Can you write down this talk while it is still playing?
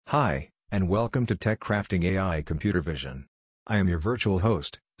Hi, and welcome to Tech Crafting AI Computer Vision. I am your virtual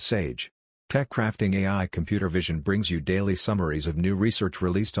host, Sage. Tech Crafting AI Computer Vision brings you daily summaries of new research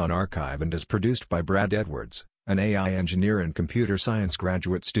released on arXiv and is produced by Brad Edwards, an AI engineer and computer science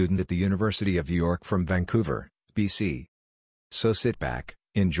graduate student at the University of York from Vancouver, BC. So sit back,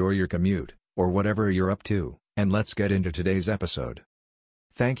 enjoy your commute, or whatever you're up to, and let's get into today's episode.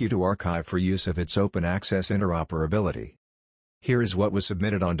 Thank you to arXiv for use of its open access interoperability. Here is what was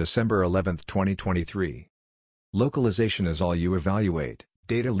submitted on December 11, 2023. Localization is all you evaluate,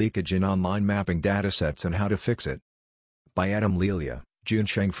 data leakage in online mapping datasets and how to fix it. By Adam Lelia,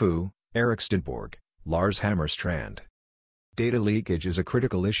 Junsheng Fu, Eric Stidborg, Lars Hammerstrand. Data leakage is a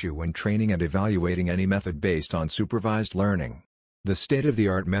critical issue when training and evaluating any method based on supervised learning. The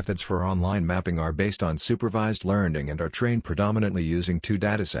state-of-the-art methods for online mapping are based on supervised learning and are trained predominantly using two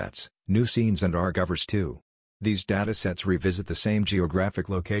datasets, NewScenes and arXiv. These datasets revisit the same geographic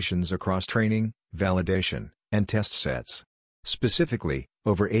locations across training, validation, and test sets. Specifically,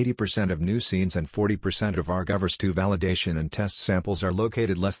 over 80% of NewScenes and 40% of arXiv validation and test samples are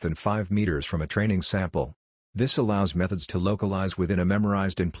located less than 5 meters from a training sample. This allows methods to localize within a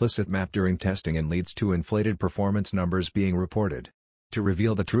memorized implicit map during testing and leads to inflated performance numbers being reported. To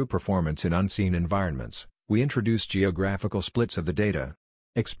reveal the true performance in unseen environments, we introduce geographical splits of the data.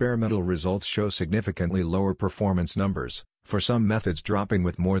 Experimental results show significantly lower performance numbers, for some methods dropping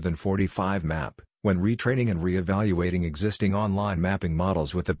with more than 45 map, when retraining and re-evaluating existing online mapping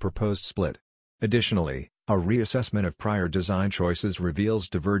models with the proposed split. Additionally, a reassessment of prior design choices reveals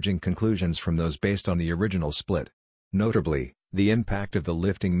diverging conclusions from those based on the original split. Notably, the impact of the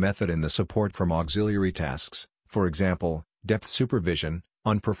lifting method and the support from auxiliary tasks, for example, depth supervision,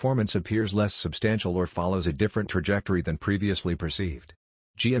 on performance appears less substantial or follows a different trajectory than previously perceived.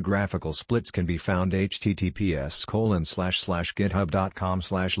 Geographical splits can be found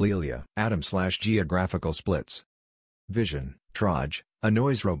https://github.com/lelia Adam/geographical splits. Vision, Traj, a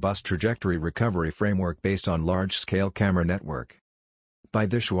noise-robust trajectory recovery framework based on large-scale camera network. By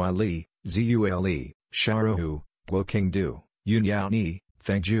Zhuai Li, Zule, Xiaoru, Guoqing Du, Yunyao Ni,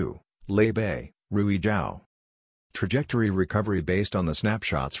 Fengzhu, Lei Bei, Rui Zhao. Trajectory recovery based on the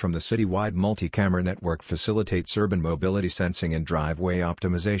snapshots from the citywide multi-camera network facilitates urban mobility sensing and driveway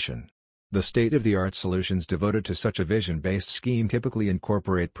optimization. The state-of-the-art solutions devoted to such a vision-based scheme typically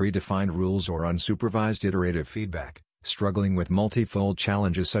incorporate predefined rules or unsupervised iterative feedback, struggling with multifold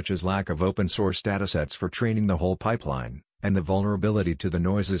challenges such as lack of open-source datasets for training the whole pipeline, and the vulnerability to the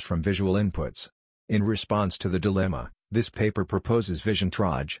noises from visual inputs. In response to the dilemma, this paper proposes Vision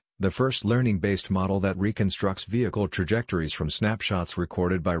Traj, the first learning-based model that reconstructs vehicle trajectories from snapshots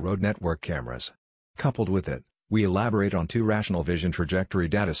recorded by road network cameras. Coupled with it, we elaborate on two rational vision trajectory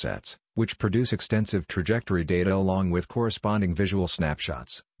datasets, which produce extensive trajectory data along with corresponding visual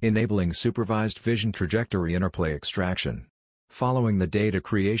snapshots, enabling supervised vision trajectory interplay extraction. Following the data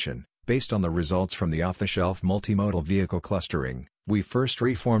creation, based on the results from the off-the-shelf multimodal vehicle clustering, we first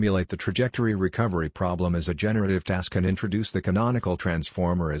reformulate the trajectory recovery problem as a generative task and introduce the canonical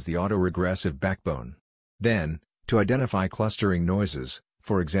transformer as the autoregressive backbone. Then, to identify clustering noises,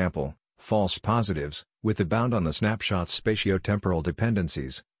 for example, false positives, with a bound on the snapshot's spatiotemporal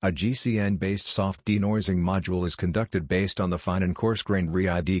dependencies, a GCN-based soft denoising module is conducted based on the fine and coarse-grained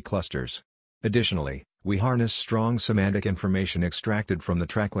ReID clusters. Additionally, we harness strong semantic information extracted from the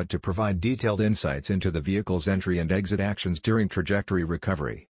tracklet to provide detailed insights into the vehicle's entry and exit actions during trajectory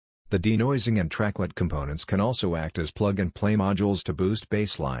recovery. The denoising and tracklet components can also act as plug-and-play modules to boost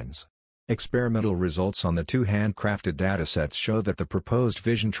baselines. Experimental results on the two handcrafted datasets show that the proposed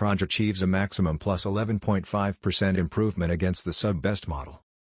Vision Traj achieves a maximum plus 11.5% improvement against the sub-best model.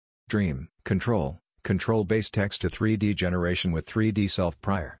 Dream, control-based text-to-3D generation with 3D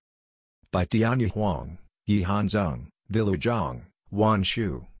self-prior. By Tianyu Huang, Yihan Zheng, Dilu Zhang, Wan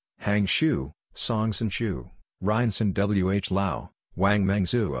Xu, Hang Xu, Songsun Xu, Ryanson W.H. Lau, Wang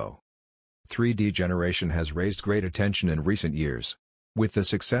Mengzuo. 3D generation has raised great attention in recent years. With the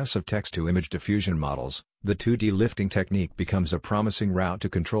success of text-to-image diffusion models, the 2D lifting technique becomes a promising route to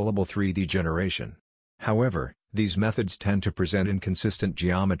controllable 3D generation. However, these methods tend to present inconsistent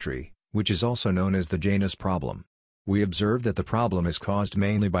geometry, which is also known as the Janus problem. We observe that the problem is caused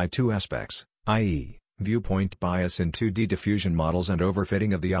mainly by two aspects, i.e., viewpoint bias in 2D diffusion models and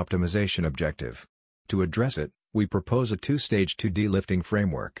overfitting of the optimization objective. To address it, we propose a two-stage 2D lifting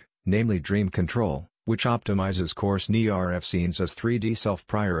framework, namely Dream Control, which optimizes coarse NIRF scenes as 3D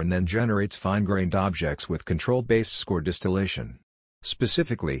self-prior and then generates fine-grained objects with control-based score distillation.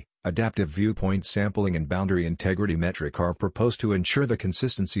 Specifically, adaptive viewpoint sampling and boundary integrity metric are proposed to ensure the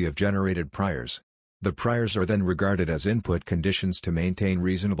consistency of generated priors. The priors are then regarded as input conditions to maintain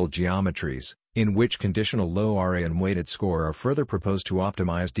reasonable geometries, in which conditional low RA and weighted score are further proposed to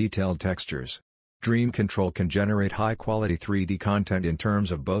optimize detailed textures. Dream Control can generate high-quality 3D content in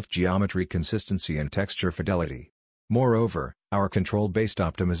terms of both geometry consistency and texture fidelity. Moreover, our control-based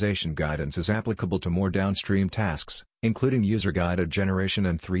optimization guidance is applicable to more downstream tasks, including user-guided generation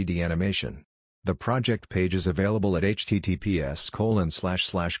and 3D animation. The project page is available at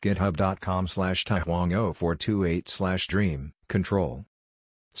https://github.com/taihuang0428/dream control.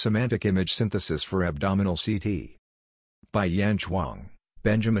 Semantic Image Synthesis for Abdominal CT. By Yan Chuang,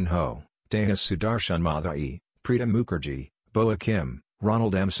 Benjamin Ho, Tejas Sudarshan Madhai, Preeta Mukherjee, Boa Kim,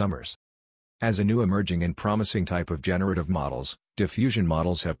 Ronald M. Summers. As a new emerging and promising type of generative models, diffusion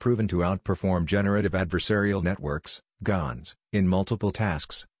models have proven to outperform generative adversarial networks, GANs, in multiple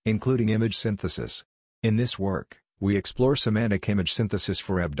tasks, including image synthesis. In this work, we explore semantic image synthesis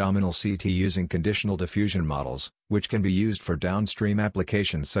for abdominal CT using conditional diffusion models, which can be used for downstream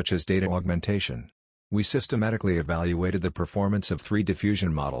applications such as data augmentation. We systematically evaluated the performance of 3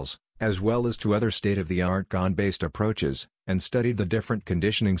 diffusion models, as well as 2 other state-of-the-art GAN-based approaches, and studied the different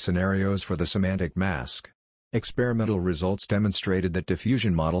conditioning scenarios for the semantic mask. Experimental results demonstrated that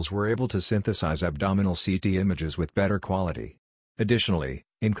diffusion models were able to synthesize abdominal CT images with better quality. Additionally,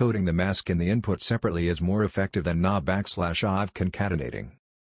 encoding the mask in the input separately is more effective than na/iv concatenating.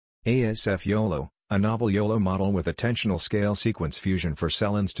 ASF YOLO, a novel YOLO model with attentional scale sequence fusion for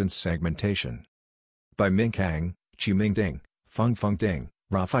cell instance segmentation. By Ming Kang, Qiming Ding, Fengfeng Ding,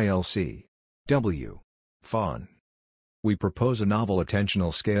 Raphael C. W. Fawn. We propose a novel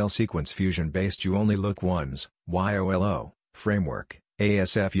attentional scale sequence fusion-based You-Only-Look-Once YOLO, framework,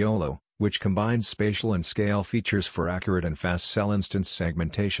 ASF YOLO, which combines spatial and scale features for accurate and fast cell instance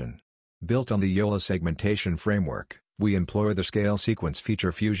segmentation. Built on the YOLO segmentation framework, we employ the Scale Sequence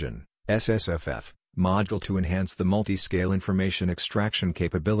Feature Fusion (SSFF) module to enhance the multi-scale information extraction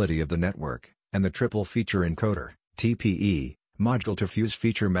capability of the network, and the Triple Feature Encoder (TPE) module to fuse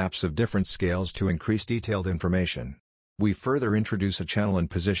feature maps of different scales to increase detailed information. We further introduce a channel and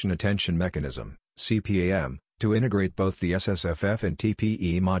position attention mechanism (CPAM) to integrate both the SSFF and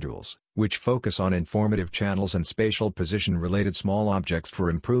TPE modules, which focus on informative channels and spatial position-related small objects for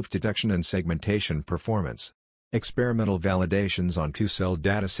improved detection and segmentation performance. Experimental validations on 2-cell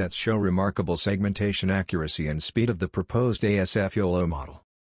datasets show remarkable segmentation accuracy and speed of the proposed ASF YOLO model.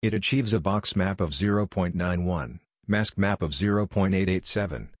 It achieves a box map of 0.91, mask map of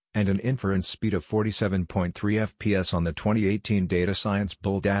 0.887, and an inference speed of 47.3 fps on the 2018 Data Science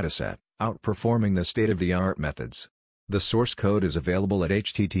Bull dataset, outperforming the state-of-the-art methods. The source code is available at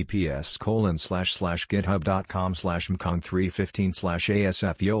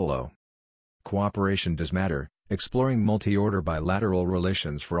https://github.com/mkong315/ASF YOLO. Cooperation does matter, exploring multi-order bilateral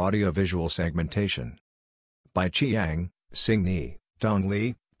relations for audiovisual segmentation. By Chiang, Xing Ni, Dong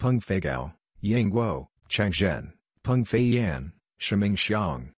Li, Pengfei Gao, Ying Guo, Chang Zhen, Pengfei Yan, Shiming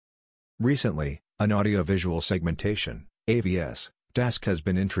Xiang. Recently, an audiovisual segmentation (AVS) task has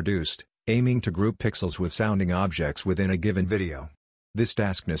been introduced, aiming to group pixels with sounding objects within a given video. This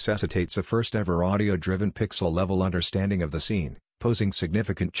task necessitates a first-ever audio-driven pixel-level understanding of the scene, posing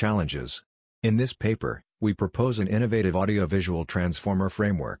significant challenges. In this paper, we propose an innovative audiovisual transformer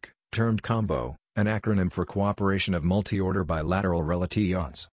framework, termed COMBO, an acronym for Cooperation of Multi-Order Bilateral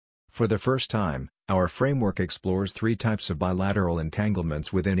Relations. For the first time, our framework explores 3 types of bilateral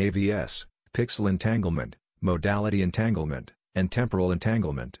entanglements within AVS: pixel entanglement, modality entanglement, and temporal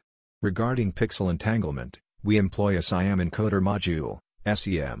entanglement. Regarding pixel entanglement, we employ a SIAM encoder module,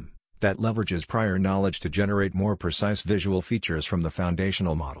 SEM, that leverages prior knowledge to generate more precise visual features from the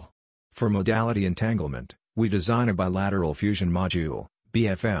foundational model. For modality entanglement, we design a bilateral fusion module,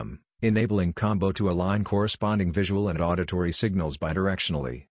 BFM, enabling COMBO to align corresponding visual and auditory signals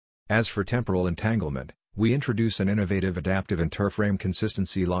bidirectionally. As for temporal entanglement, we introduce an innovative adaptive interframe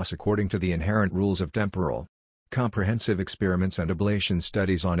consistency loss according to the inherent rules of temporal. Comprehensive experiments and ablation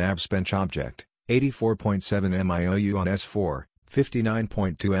studies on ABSbench object, 84.7 MIOU on S4,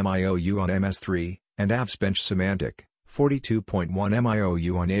 59.2 MIOU on MS3, and ABSbench semantic, 42.1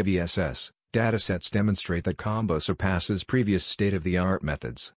 MIOU on AVSS, datasets demonstrate that COMBO surpasses previous state-of-the-art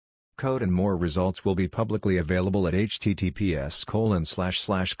methods. Code and more results will be publicly available at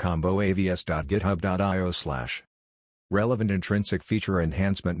https://comboavs.github.io/. Relevant Intrinsic Feature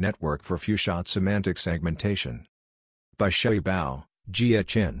Enhancement Network for Few-Shot Semantic Segmentation. By Shui Bao, Jia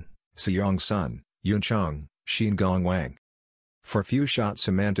Qin, Siyong Sun, Yuncheng, Xingong Wang. For few-shot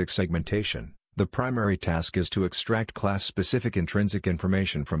semantic segmentation, the primary task is to extract class-specific intrinsic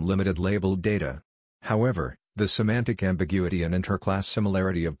information from limited labeled data. However, The semantic ambiguity and interclass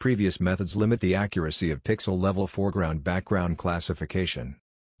similarity of previous methods limit the accuracy of pixel-level foreground-background classification.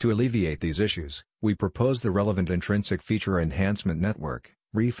 To alleviate these issues, we propose the Relevant Intrinsic Feature Enhancement Network,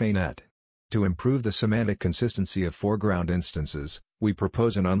 ReFeNet. To improve the semantic consistency of foreground instances, we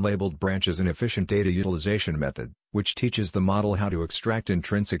propose an unlabeled branches and efficient data utilization method, which teaches the model how to extract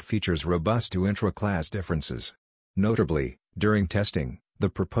intrinsic features robust to intra-class differences. Notably, during testing, the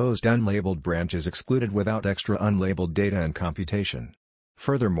proposed unlabeled branch is excluded without extra unlabeled data and computation.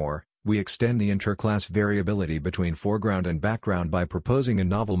 Furthermore, we extend the interclass variability between foreground and background by proposing a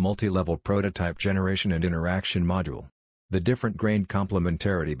novel multi-level prototype generation and interaction module. The different grained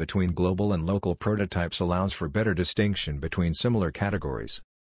complementarity between global and local prototypes allows for better distinction between similar categories.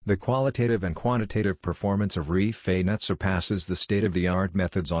 The qualitative and quantitative performance of ReFeNet surpasses the state-of-the-art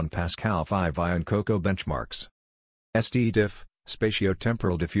methods on Pascal 5i and Cocoa benchmarks. ST-Diff,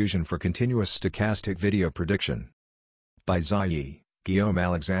 Spatiotemporal Diffusion for Continuous Stochastic Video Prediction. By Zayi, Guillaume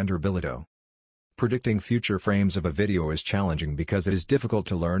Alexandre Bilodeau. Predicting future frames of a video is challenging because it is difficult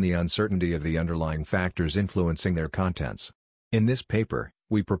to learn the uncertainty of the underlying factors influencing their contents. In this paper,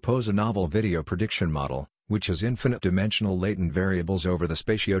 we propose a novel video prediction model, which has infinite-dimensional latent variables over the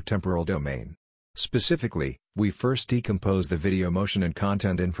spatiotemporal domain. Specifically, we first decompose the video motion and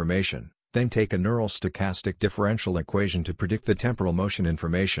content information, then take a neural stochastic differential equation to predict the temporal motion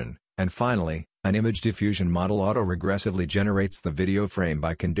information, and finally, an image diffusion model auto-regressively generates the video frame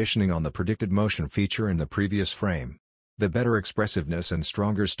by conditioning on the predicted motion feature in the previous frame. The better expressiveness and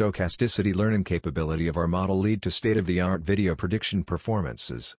stronger stochasticity learning capability of our model lead to state-of-the-art video prediction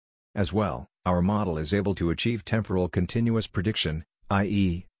performances. As well, our model is able to achieve temporal continuous prediction,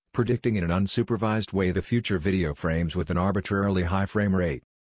 i.e., predicting in an unsupervised way the future video frames with an arbitrarily high frame rate.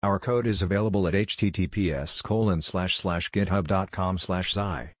 Our code is available at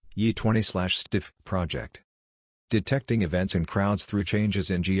https://github.com/xi-ye20/stiff project. Detecting events in crowds through changes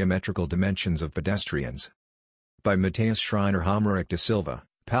in geometrical dimensions of pedestrians. By Mateus Schreiner Homeric de Silva,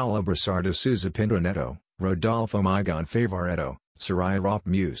 Paulo Brassardo Souza Pinto Neto, Rodolfo Migon Favaretto, Soraya Rop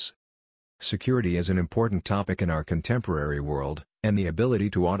Muse. Security is an important topic in our contemporary world, and the ability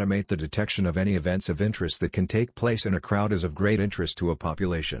to automate the detection of any events of interest that can take place in a crowd is of great interest to a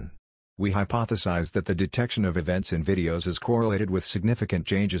population. We hypothesize that the detection of events in videos is correlated with significant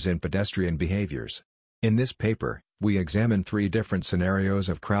changes in pedestrian behaviors. In this paper, we examine 3 different scenarios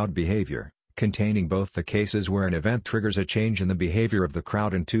of crowd behavior, containing both the cases where an event triggers a change in the behavior of the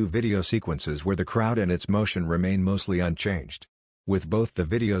crowd and 2 video sequences where the crowd and its motion remain mostly unchanged. With both the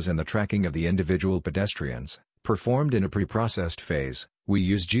videos and the tracking of the individual pedestrians, performed in a pre-processed phase, we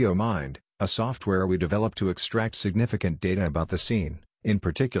use GeoMind, a software we developed to extract significant data about the scene, in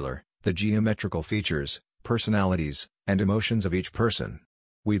particular, the geometrical features, personalities, and emotions of each person.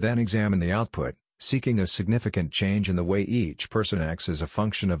 We then examine the output, seeking a significant change in the way each person acts as a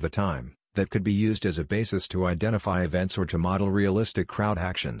function of the time, that could be used as a basis to identify events or to model realistic crowd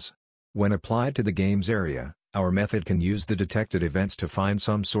actions. When applied to the game's area, our method can use the detected events to find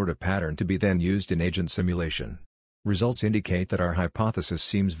some sort of pattern to be then used in agent simulation. Results indicate that our hypothesis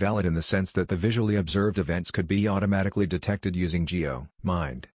seems valid in the sense that the visually observed events could be automatically detected using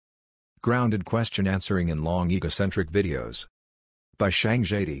GeoMind. Grounded question answering in long egocentric videos. By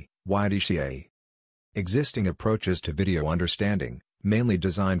Shangzhedi, YDCA. Existing approaches to video understanding, mainly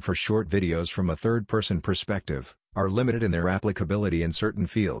designed for short videos from a third-person perspective, are limited in their applicability in certain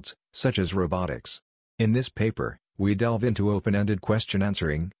fields, such as robotics. In this paper, we delve into open-ended question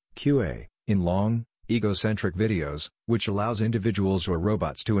answering, QA, in long, egocentric videos, which allows individuals or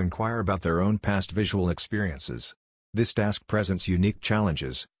robots to inquire about their own past visual experiences. This task presents unique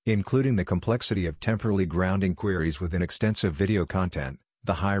challenges, including the complexity of temporally grounding queries within extensive video content,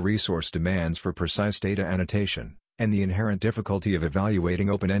 the high resource demands for precise data annotation, and the inherent difficulty of evaluating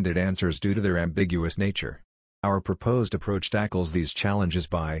open-ended answers due to their ambiguous nature. Our proposed approach tackles these challenges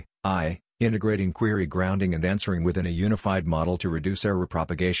by integrating query grounding and answering within a unified model to reduce error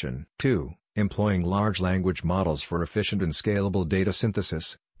propagation. 2. Employing large language models for efficient and scalable data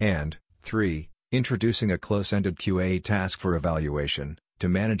synthesis. And 3. Introducing a close-ended QA task for evaluation, to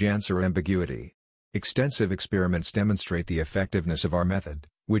manage answer ambiguity. Extensive experiments demonstrate the effectiveness of our method,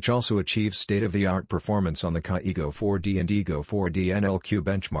 which also achieves state-of-the-art performance on the Ego4D and Ego4D NLQ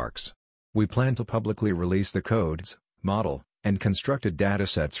benchmarks. We plan to publicly release the codes, model, and constructed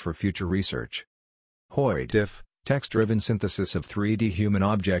datasets for future research. HOI-DIF, text-driven synthesis of 3D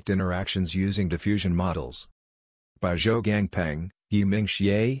human-object interactions using diffusion models. By Zhougang Peng, Yiming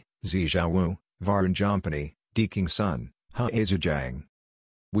Xie, Zizhao Wu, Varun Jampani, Diking Sun, Haezu Zhang.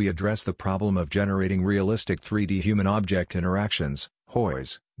 We address the problem of generating realistic 3D human-object interactions,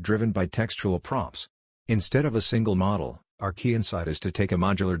 HOIs, driven by textual prompts. Instead of a single model, our key insight is to take a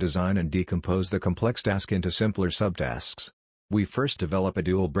modular design and decompose the complex task into simpler subtasks. We first develop a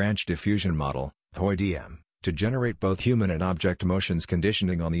dual-branch diffusion model, HOI-DM, to generate both human and object motions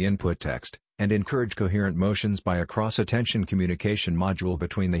conditioning on the input text, and encourage coherent motions by a cross-attention communication module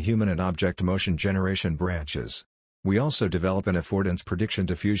between the human and object motion generation branches. We also develop an affordance prediction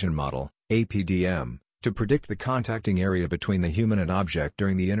diffusion model, APDM, to predict the contacting area between the human and object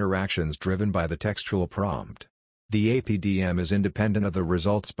during the interactions driven by the textual prompt. The APDM is independent of the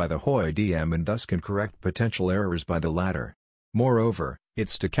results by the HOI-DM and thus can correct potential errors by the latter. Moreover, it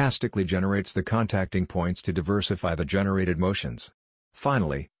stochastically generates the contacting points to diversify the generated motions.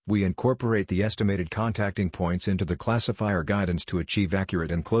 Finally, we incorporate the estimated contacting points into the classifier guidance to achieve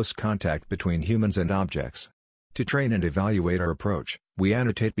accurate and close contact between humans and objects. To train and evaluate our approach, we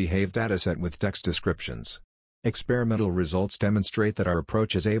annotate behave dataset with text descriptions. Experimental results demonstrate that our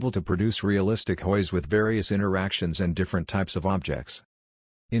approach is able to produce realistic HOIs with various interactions and different types of objects.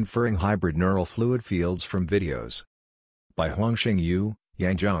 Inferring hybrid neural fluid fields from videos. By Huangxing Yu,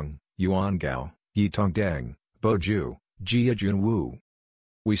 Yang Zheng, Yuan Gao, Yitong Deng, Bo Zhu, Jiajun Wu.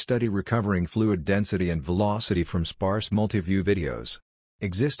 We study recovering fluid density and velocity from sparse multiview videos.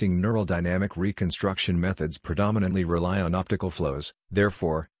 Existing neural dynamic reconstruction methods predominantly rely on optical flows,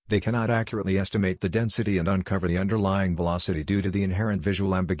 therefore, they cannot accurately estimate the density and uncover the underlying velocity due to the inherent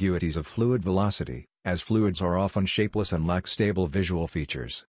visual ambiguities of fluid velocity, as fluids are often shapeless and lack stable visual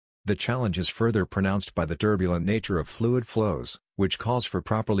features. The challenge is further pronounced by the turbulent nature of fluid flows, which calls for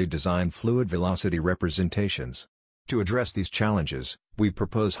properly designed fluid velocity representations. To address these challenges, we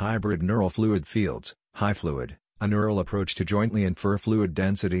propose hybrid neural fluid fields, HiFluid, a neural approach to jointly infer fluid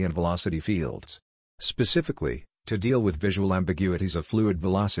density and velocity fields. Specifically, to deal with visual ambiguities of fluid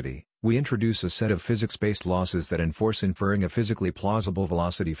velocity, we introduce a set of physics-based losses that enforce inferring a physically plausible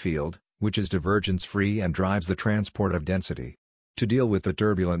velocity field, which is divergence-free and drives the transport of density. To deal with the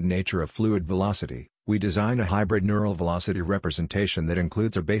turbulent nature of fluid velocity, we design a hybrid neural velocity representation that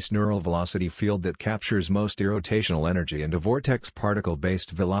includes a base neural velocity field that captures most irrotational energy and a vortex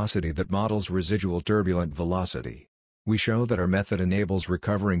particle-based velocity that models residual turbulent velocity. We show that our method enables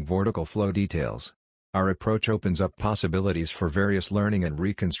recovering vortical flow details. Our approach opens up possibilities for various learning and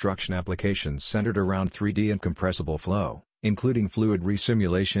reconstruction applications centered around 3D and compressible flow, including fluid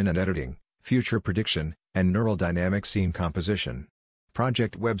resimulation and editing, future prediction, and neural dynamic scene composition.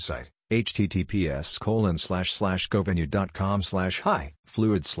 Project website,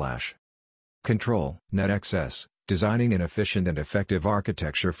 https://govenue.com/hi-fluid/. Control, NetXS, designing an efficient and effective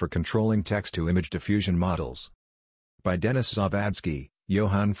architecture for controlling text-to-image diffusion models. By Denis Zavadsky,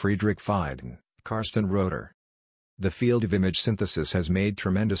 Johann Friedrich Feiden, Karsten Roeder. The field of image synthesis has made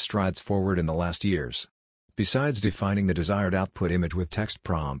tremendous strides forward in the last years. Besides defining the desired output image with text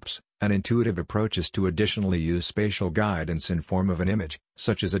prompts, an intuitive approach is to additionally use spatial guidance in form of an image,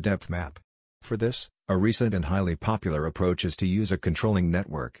 such as a depth map. For this, a recent and highly popular approach is to use a controlling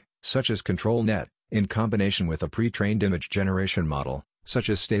network, such as ControlNet, in combination with a pre-trained image generation model, such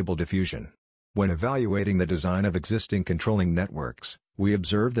as Stable Diffusion. When evaluating the design of existing controlling networks, we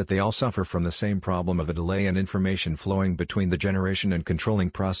observe that they all suffer from the same problem of a delay in information flowing between the generation and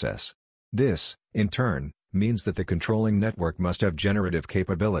controlling process. This, in turn, means that the controlling network must have generative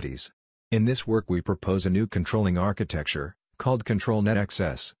capabilities. In this work we propose a new controlling architecture, called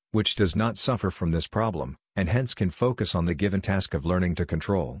ControlNetXS, which does not suffer from this problem, and hence can focus on the given task of learning to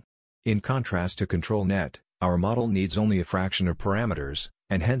control. In contrast to ControlNet, our model needs only a fraction of parameters,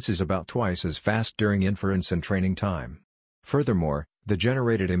 and hence is about twice as fast during inference and training time. Furthermore, the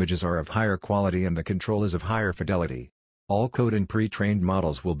generated images are of higher quality and the control is of higher fidelity. All code in pre-trained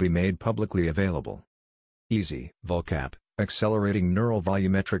models will be made publicly available. Easy, VolCap, Accelerating Neural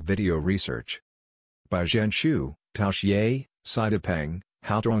Volumetric Video Research. By Zhen Xu, Tao Xie, Saida Peng,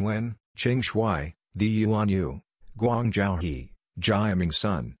 Haotong Lin, Qing Shuai, Yuan Yu, Guangzhou He, Jiaming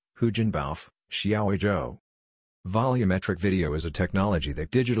Sun, Hujin Baof, Xiaowei Zhou. Volumetric video is a technology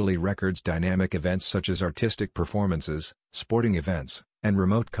that digitally records dynamic events such as artistic performances, sporting events, and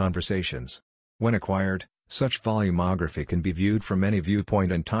remote conversations. When acquired, such volumography can be viewed from any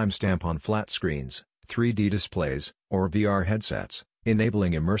viewpoint and timestamp on flat screens, 3D displays, or VR headsets,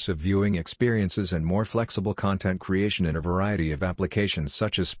 enabling immersive viewing experiences and more flexible content creation in a variety of applications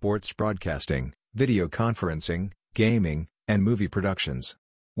such as sports broadcasting, video conferencing, gaming, and movie productions.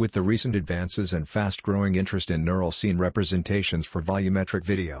 With the recent advances and fast-growing interest in neural scene representations for volumetric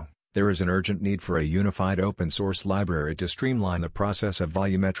video, there is an urgent need for a unified open-source library to streamline the process of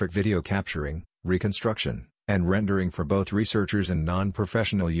volumetric video capturing, reconstruction, and rendering for both researchers and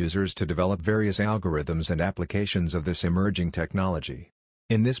non-professional users to develop various algorithms and applications of this emerging technology.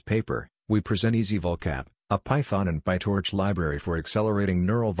 In this paper, We present EasyVolCap, a Python and PyTorch library for accelerating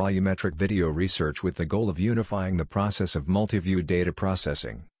neural volumetric video research with the goal of unifying the process of multi-view data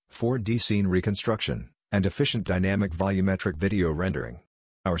processing, 4D scene reconstruction, and efficient dynamic volumetric video rendering.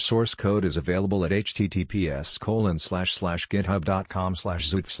 Our source code is available at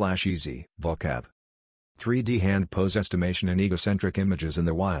https://github.com/zoot/easyvolcap. 3D hand pose estimation in egocentric images in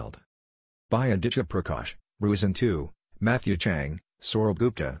the wild. By Aditya Prakash, Ruizan 2, Matthew Chang, Saurabh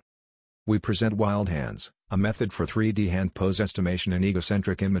Gupta. We present wild hands, a method for 3D hand pose estimation in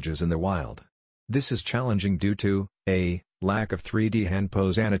egocentric images in the wild. This is challenging due to a. Lack of 3D hand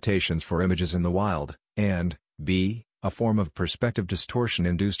pose annotations for images in the wild, and b. A form of perspective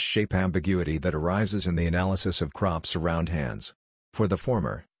distortion-induced shape ambiguity that arises in the analysis of crops around hands. For the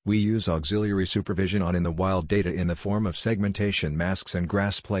former, we use auxiliary supervision on in-the-wild data in the form of segmentation masks and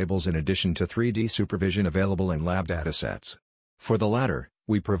grasp labels in addition to 3D supervision available in lab datasets. For the latter,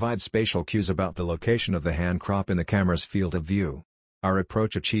 we provide spatial cues about the location of the hand crop in the camera's field of view. Our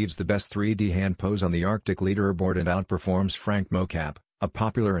approach achieves the best 3D hand pose on the Arctic leaderboard and outperforms Frank Mocap, a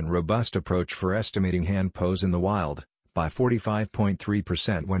popular and robust approach for estimating hand pose in the wild, by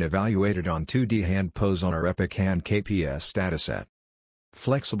 45.3% when evaluated on 2D hand pose on our Epic Hand KPS dataset.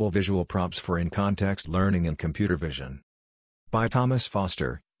 Flexible visual props for in-context learning and computer vision. By Thomas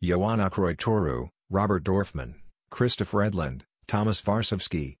Foster, Joanna Croy-Toru, Robert Dorfman, Christopher Edlund, Thomas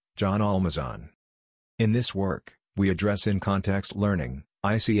Varsovsky, John Almazan. In this work, we address in-context learning,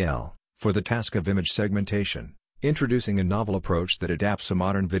 ICL, for the task of image segmentation, introducing a novel approach that adapts a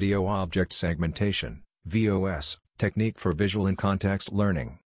modern video object segmentation, VOS, technique for visual in-context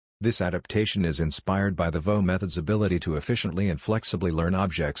learning. This adaptation is inspired by the VO method's ability to efficiently and flexibly learn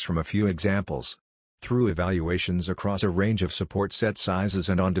objects from a few examples. Through evaluations across a range of support set sizes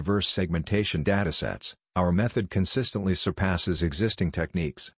and on diverse segmentation datasets, our method consistently surpasses existing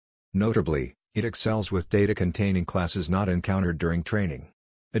techniques. Notably, it excels with data containing classes not encountered during training.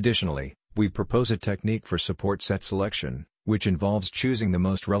 Additionally, we propose a technique for support set selection, which involves choosing the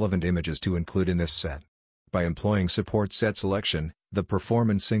most relevant images to include in this set. By employing support set selection, the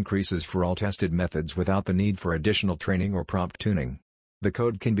performance increases for all tested methods without the need for additional training or prompt tuning. The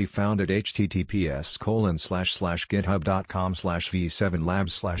code can be found at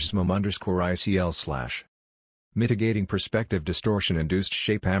https://github.com/v7labs/smom_icl/. Mitigating perspective distortion-induced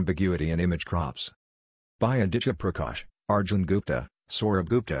shape ambiguity in image crops. By Aditya Prakash, Arjun Gupta, Saurabh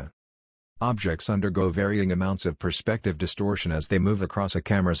Gupta. Objects undergo varying amounts of perspective distortion as they move across a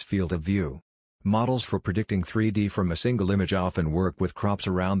camera's field of view. Models for predicting 3D from a single image often work with crops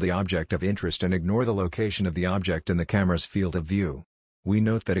around the object of interest and ignore the location of the object in the camera's field of view. We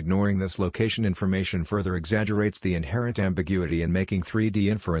note that ignoring this location information further exaggerates the inherent ambiguity in making 3D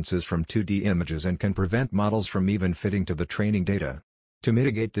inferences from 2D images and can prevent models from even fitting to the training data. To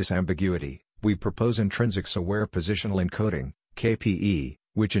mitigate this ambiguity, we propose intrinsics-aware positional encoding, KPE,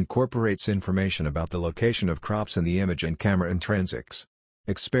 which incorporates information about the location of crops in the image and camera intrinsics.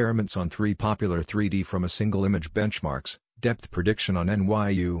 Experiments on 3 popular 3D from a single image benchmarks, depth prediction on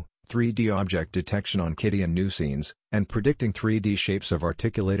NYU, 3D object detection on Kitty and New Scenes, and predicting 3D shapes of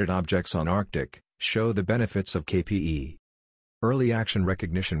articulated objects on Arctic, show the benefits of KPE. Early action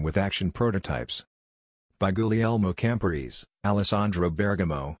recognition with action prototypes. By Guglielmo Camporese, Alessandro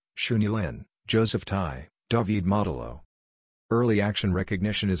Bergamo, Shunyi Lin, Joseph Tai, David Modulo. Early action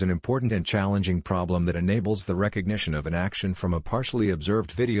recognition is an important and challenging problem that enables the recognition of an action from a partially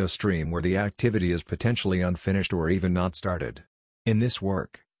observed video stream where the activity is potentially unfinished or even not started. In this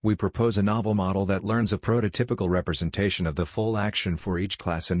work, we propose a novel model that learns a prototypical representation of the full action for each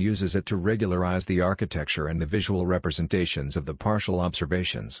class and uses it to regularize the architecture and the visual representations of the partial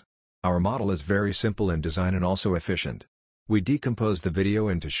observations. Our model is very simple in design and also efficient. We decompose the video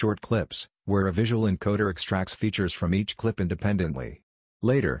into short clips, where a visual encoder extracts features from each clip independently.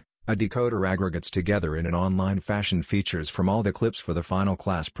 Later, a decoder aggregates together in an online fashion features from all the clips for the final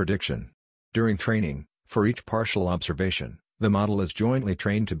class prediction. During training, for each partial observation, the model is jointly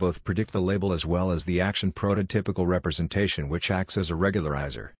trained to both predict the label as well as the action prototypical representation which acts as a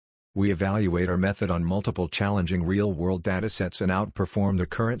regularizer. We evaluate our method on multiple challenging real-world datasets and outperform the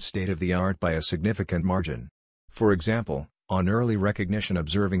current state-of-the-art by a significant margin. For example, on early recognition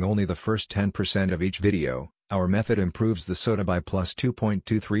observing only the first 10% of each video, our method improves the SOTA by plus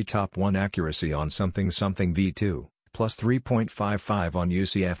 2.23 top 1 accuracy on something v2, plus 3.55 on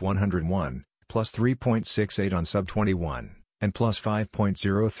UCF 101, plus 3.68 on sub 21. And plus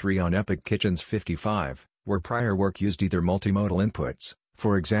 5.03 on Epic Kitchens 55, where prior work used either multimodal inputs,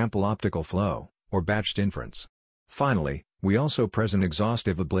 for example optical flow, or batched inference. Finally, We also present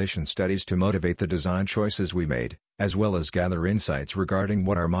exhaustive ablation studies to motivate the design choices we made, as well as gather insights regarding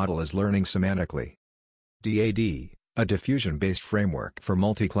what our model is learning semantically. DAD, a diffusion-based framework for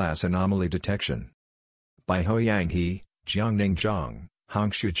multi-class anomaly detection. By Hoyang He, Jiangning Zhang,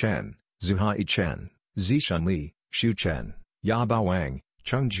 Hongshu Chen, Zuhai Chen, Zishun Li, Xu Chen, Yabao Wang,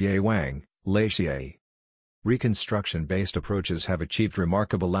 Chungjie Wang, Lei Xie. Reconstruction-based approaches have achieved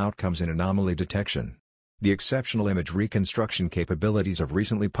remarkable outcomes in anomaly detection. The exceptional image reconstruction capabilities of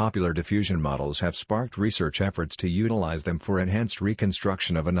recently popular diffusion models have sparked research efforts to utilize them for enhanced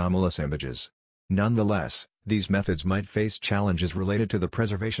reconstruction of anomalous images. Nonetheless, these methods might face challenges related to the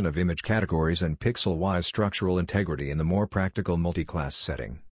preservation of image categories and pixel-wise structural integrity in the more practical multi-class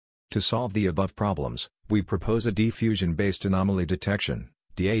setting. To solve the above problems, we propose a diffusion-based anomaly detection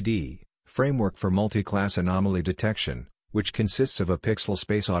 (DAD) framework for multi-class anomaly detection, which consists of a pixel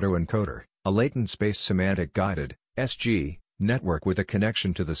space autoencoder, a latent space semantic guided (SG) network with a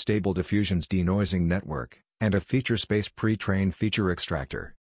connection to the Stable Diffusion's denoising network, and a feature space pre-trained feature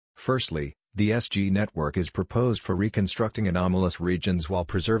extractor. Firstly, the SG network is proposed for reconstructing anomalous regions while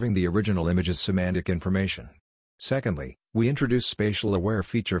preserving the original image's semantic information. Secondly, we introduce spatial-aware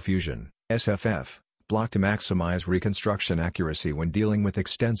feature fusion (SFF) block to maximize reconstruction accuracy when dealing with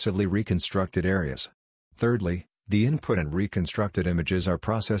extensively reconstructed areas. Thirdly, the input and reconstructed images are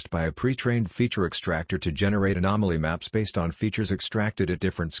processed by a pre-trained feature extractor to generate anomaly maps based on features extracted at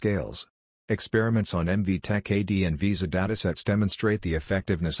different scales. Experiments on MVTech-AD and VISA datasets demonstrate the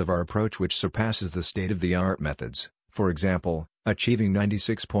effectiveness of our approach, which surpasses the state-of-the-art methods, for example, achieving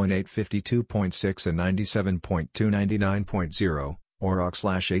 96.852.6 and 97.299.0, or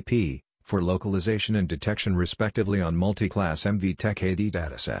arXiv, for localization and detection respectively on multi-class MVTech-AD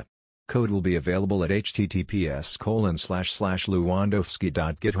dataset. Code will be available at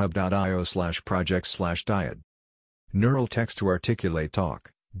https://lewandowski.github.io/projects/diet. Neural text-to-articulate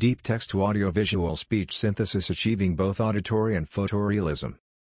talk, deep text-to-audio-visual speech synthesis achieving both auditory and photorealism.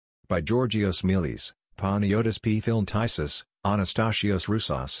 By Georgios Milis, Panagiotis P. Filntaisis, Anastasios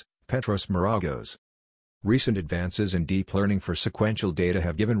Roussos, Petros Maragos. Recent advances in deep learning for sequential data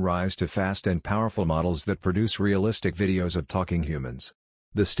have given rise to fast and powerful models that produce realistic videos of talking humans.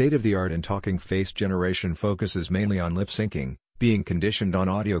 The state-of-the-art in talking face generation focuses mainly on lip syncing, being conditioned on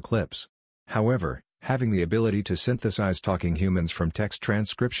audio clips. However, having the ability to synthesize talking humans from text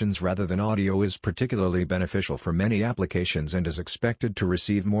transcriptions rather than audio is particularly beneficial for many applications and is expected to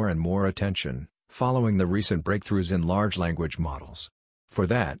receive more and more attention, following the recent breakthroughs in large language models. For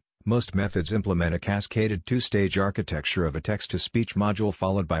that, most methods implement a cascaded two-stage architecture of a text-to-speech module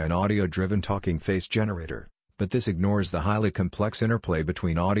followed by an audio-driven talking face generator, but this ignores the highly complex interplay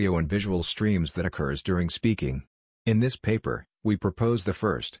between audio and visual streams that occurs during speaking. In this paper, we propose the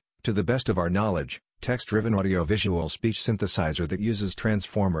first, to the best of our knowledge, text-driven audio-visual speech synthesizer that uses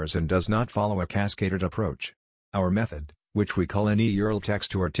transformers and does not follow a cascaded approach. Our method, which we call NE-URL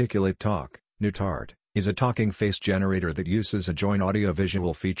text-to-articulate talk, NUTART, is a talking face generator that uses a joint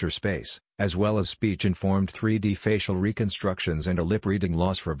audio-visual feature space, as well as speech-informed 3D facial reconstructions and a lip-reading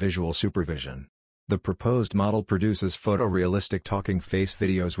loss for visual supervision. The proposed model produces photorealistic talking face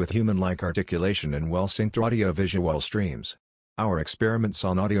videos with human-like articulation and well-synced audio-visual streams. Our experiments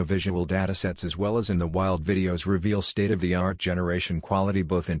on audio-visual datasets as well as in the wild videos reveal state-of-the-art generation quality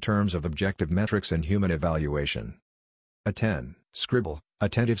both in terms of objective metrics and human evaluation. A10. Scribble,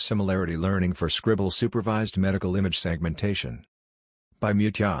 Attentive Similarity Learning for Scribble-Supervised Medical Image Segmentation. By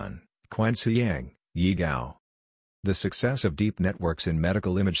Mutian, Quansu Yang, Yi Gao. The success of deep networks in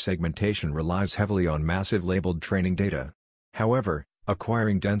medical image segmentation relies heavily on massive labeled training data. However,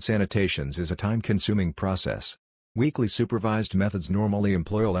 acquiring dense annotations is a time-consuming process. Weakly supervised methods normally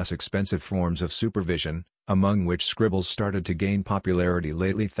employ less expensive forms of supervision, among which Scribbles started to gain popularity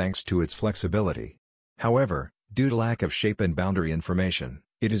lately thanks to its flexibility. However, due to lack of shape and boundary information,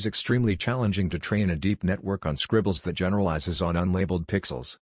 it is extremely challenging to train a deep network on Scribbles that generalizes on unlabeled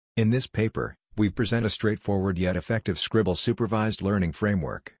pixels. In this paper, we present a straightforward yet effective Scribble-supervised learning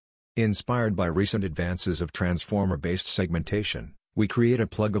framework. Inspired by recent advances of transformer-based segmentation, we create a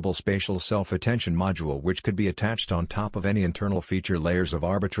pluggable spatial self-attention module which could be attached on top of any internal feature layers of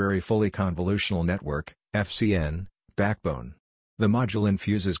arbitrary fully convolutional network (FCN) backbone. The module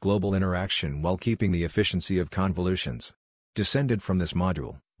infuses global interaction while keeping the efficiency of convolutions. Descended from this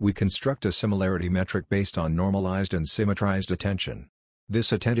module, we construct a similarity metric based on normalized and symmetrized attention.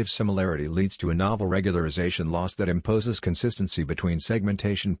 This attentive similarity leads to a novel regularization loss that imposes consistency between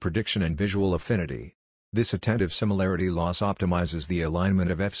segmentation prediction and visual affinity. This attentive similarity loss optimizes the alignment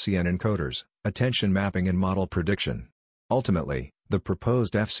of FCN encoders, attention mapping and model prediction. Ultimately, The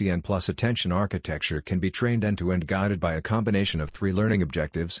proposed FCN plus attention architecture can be trained end-to-end guided by a combination of 3 learning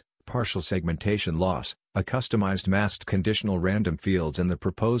objectives: partial segmentation loss, a customized masked conditional random fields and the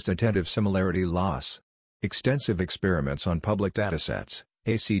proposed attentive similarity loss. Extensive experiments on public datasets,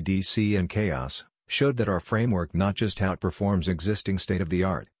 ACDC and chaos, showed that our framework not just outperforms existing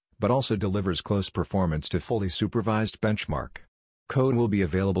state-of-the-art, but also delivers close performance to fully supervised benchmark. Code will be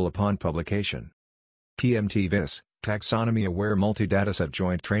available upon publication. TMT-VIS, Taxonomy-Aware Multi-Dataset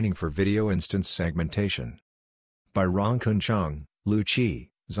Joint Training for Video Instance Segmentation. By Rongkun Cheng, Lu Qi,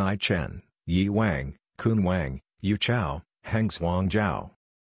 Zai Chen, Yi Wang, Kun Wang, Yu Chao, Hengxuang Zhao.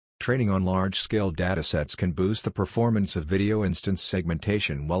 Training on large-scale datasets can boost the performance of video instance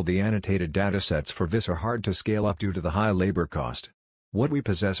segmentation, while the annotated datasets for VIS are hard to scale up due to the high labor cost. What we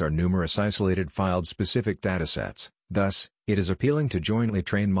possess are numerous isolated filed-specific datasets, thus, it is appealing to jointly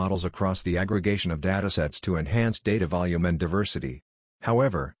train models across the aggregation of datasets to enhance data volume and diversity.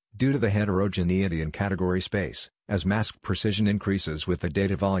 However, due to the heterogeneity in category space, as mask precision increases with the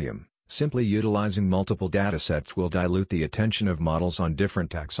data volume, simply utilizing multiple datasets will dilute the attention of models on different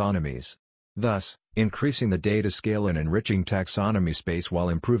taxonomies. Thus, increasing the data scale and enriching taxonomy space while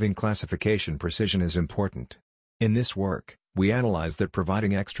improving classification precision is important. In this work, we analyze that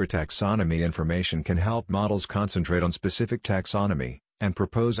providing extra taxonomy information can help models concentrate on specific taxonomy, and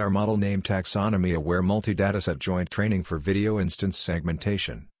propose our model named Taxonomy-Aware Multi-Dataset Joint Training for Video Instance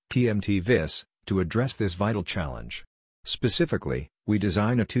Segmentation, TMT-VIS, to address this vital challenge. Specifically, we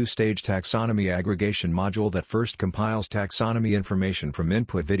design a 2-stage taxonomy aggregation module that first compiles taxonomy information from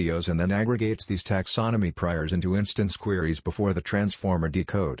input videos and then aggregates these taxonomy priors into instance queries before the transformer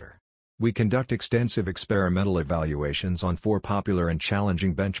decoder. We conduct extensive experimental evaluations on 4 popular and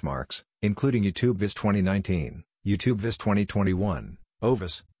challenging benchmarks, including YouTube VIS 2019, YouTube VIS 2021,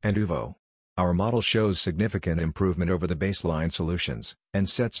 OVIS, and UVO. Our model shows significant improvement over the baseline solutions, and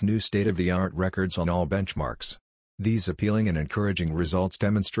sets new state-of-the-art records on all benchmarks. These appealing and encouraging results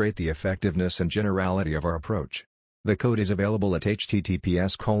demonstrate the effectiveness and generality of our approach. The code is available at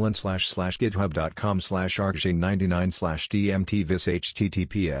https://github.com/arXiv99/dmtvis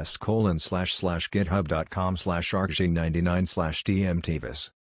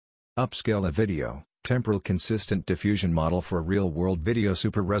https://github.com/arXiv99/dmtvis. Upscale a video, temporal consistent diffusion model for real-world video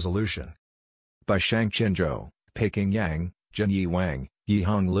super resolution. By Shangqin Zhou, Peiking Yang, Zhenyi Wang,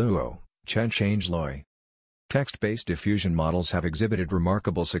 Yihong Luo, Chen-Change Loi. Text-based diffusion models have exhibited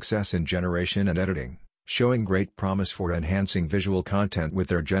remarkable success in generation and editing, showing great promise for enhancing visual content with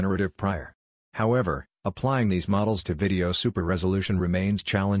their generative prior. However, applying these models to video super resolution remains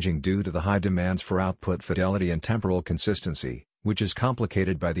challenging due to the high demands for output fidelity and temporal consistency, which is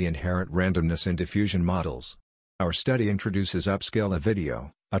complicated by the inherent randomness in diffusion models. Our study introduces Upscale a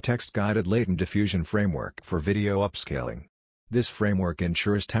Video, a text-guided latent diffusion framework for video upscaling. This framework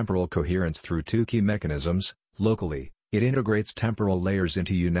ensures temporal coherence through 2 key mechanisms. Locally, it integrates temporal layers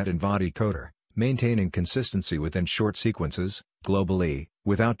into UNet and VOD decoder, maintaining consistency within short sequences. Globally,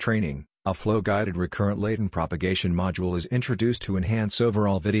 without training, a flow-guided recurrent latent propagation module is introduced to enhance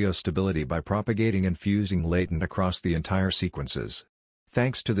overall video stability by propagating and fusing latent across the entire sequences.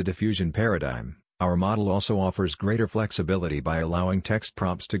 Thanks to the diffusion paradigm, our model also offers greater flexibility by allowing text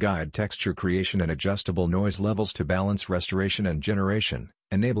prompts to guide texture creation and adjustable noise levels to balance restoration and generation,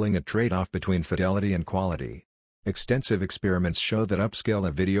 enabling a trade-off between fidelity and quality. Extensive experiments show that Upscale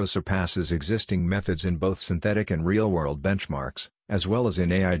a Video surpasses existing methods in both synthetic and real-world benchmarks, as well as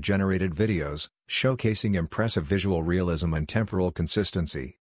in AI-generated videos, showcasing impressive visual realism and temporal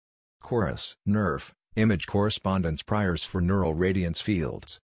consistency. Chorus NERF, Image Correspondence Priors for Neural Radiance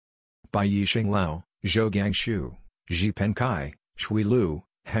Fields. By Yixing Lao, Zhougang Xu, Zhipen Kai, Shui Lu,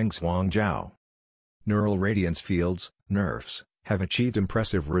 Hengxuang Zhao. Neural radiance fields, NERFs, have achieved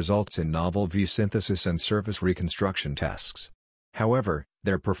impressive results in novel view synthesis and surface reconstruction tasks. However,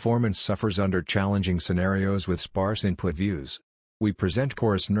 their performance suffers under challenging scenarios with sparse input views. We present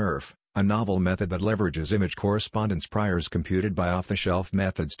Chorus NERF, a novel method that leverages image correspondence priors computed by off-the-shelf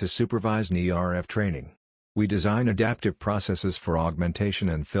methods to supervise NERF training. We design adaptive processes for augmentation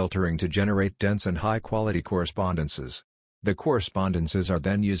and filtering to generate dense and high-quality correspondences. The correspondences are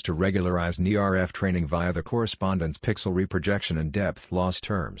then used to regularize NERF training via the correspondence pixel reprojection and depth loss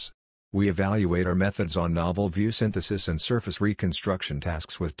terms. We evaluate our methods on novel view synthesis and surface reconstruction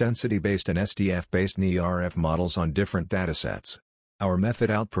tasks with density-based and SDF-based NERF models on different datasets. Our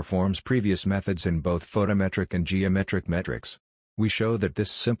method outperforms previous methods in both photometric and geometric metrics. We show that this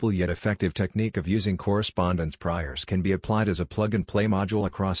simple yet effective technique of using correspondence priors can be applied as a plug-and-play module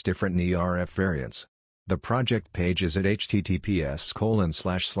across different NERF variants. The project page is at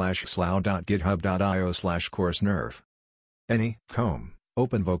https://slow.github.io/coursenerf. Any home,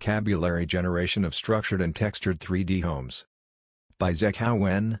 open vocabulary generation of structured and textured 3D homes. By Zekhao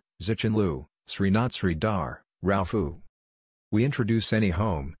Wen, Zichin Liu, Srinath Sridhar, Rao Fu. We introduce Any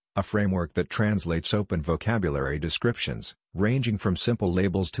Home, a framework that translates open vocabulary descriptions, ranging from simple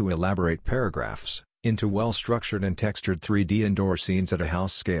labels to elaborate paragraphs, into well-structured and textured 3D indoor scenes at a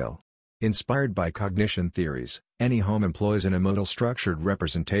house scale. Inspired by cognition theories, Any Home employs an modal structured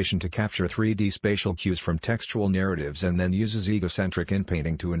representation to capture 3D spatial cues from textual narratives and then uses egocentric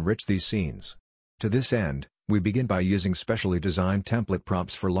inpainting to enrich these scenes. To this end, we begin by using specially designed template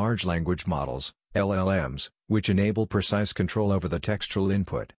prompts for large language models, LLMs, which enable precise control over the textual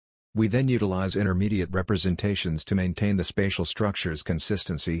input. We then utilize intermediate representations to maintain the spatial structure's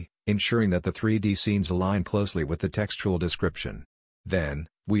consistency, ensuring that the 3D scenes align closely with the textual description. Then,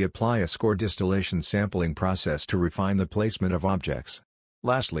 we apply a score distillation sampling process to refine the placement of objects.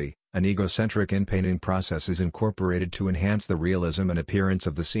 Lastly, an egocentric inpainting process is incorporated to enhance the realism and appearance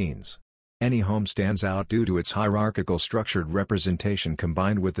of the scenes. Any Home stands out due to its hierarchical structured representation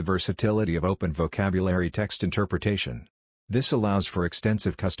combined with the versatility of open vocabulary text interpretation. This allows for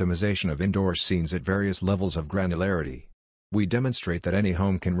extensive customization of indoor scenes at various levels of granularity. We demonstrate that Any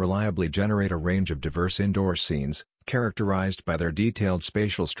Home can reliably generate a range of diverse indoor scenes, characterized by their detailed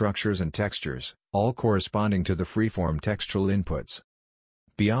spatial structures and textures, all corresponding to the freeform textual inputs.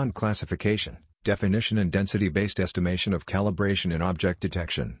 Beyond classification, definition and density-based estimation of calibration in object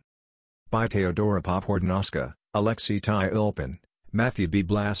detection. By Teodora Popordnoska, Alexei Ty-Ulpin, Matthew B.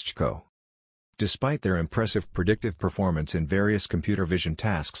 Blashko. Despite their impressive predictive performance in various computer vision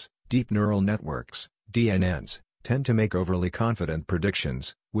tasks, deep neural networks, DNNs, tend to make overly confident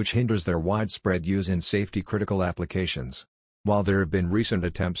predictions, which hinders their widespread use in safety-critical applications. While there have been recent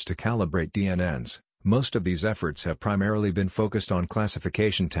attempts to calibrate DNNs, most of these efforts have primarily been focused on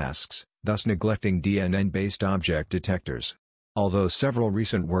classification tasks, thus neglecting DNN-based object detectors. Although several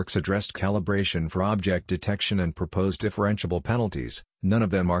recent works addressed calibration for object detection and proposed differentiable penalties, none of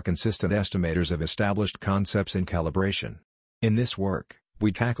them are consistent estimators of established concepts in calibration. In this work,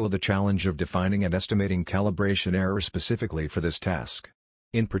 we tackle the challenge of defining and estimating calibration error specifically for this task.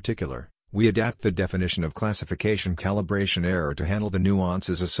 In particular, we adapt the definition of classification calibration error to handle the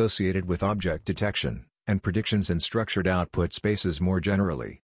nuances associated with object detection, and predictions in structured output spaces more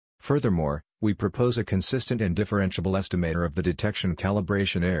generally. Furthermore, we propose a consistent and differentiable estimator of the detection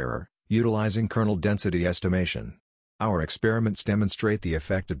calibration error, utilizing kernel density estimation. Our experiments demonstrate the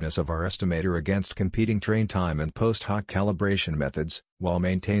effectiveness of our estimator against competing train time and post-hoc calibration methods, while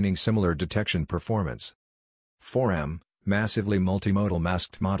maintaining similar detection performance. 4M, Massively Multimodal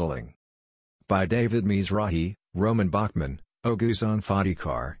Masked Modeling. By David Mizrahi, Roman Bachman, Oguzhan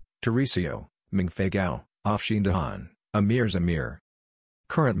Fadikar, Teresio, Mingfei Gao, Afshin Dahan, Amir Zamir.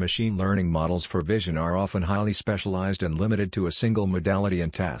 Current machine learning models for vision are often highly specialized and limited to a single modality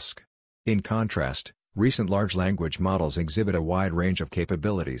and task. In contrast, recent large language models exhibit a wide range of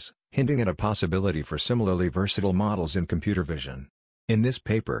capabilities, hinting at a possibility for similarly versatile models in computer vision. In this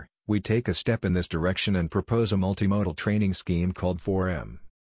paper, we take a step in this direction and propose a multimodal training scheme called 4M.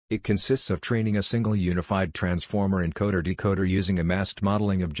 It consists of training a single unified transformer encoder-decoder using a masked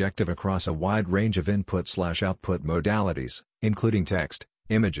modeling objective across a wide range of input/output modalities, including text,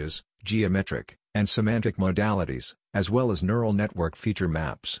 images, geometric, and semantic modalities, as well as neural network feature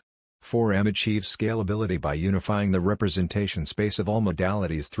maps. 4M achieves scalability by unifying the representation space of all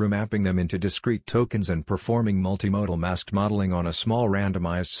modalities through mapping them into discrete tokens and performing multimodal masked modeling on a small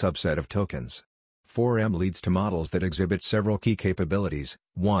randomized subset of tokens. 4M leads to models that exhibit several key capabilities.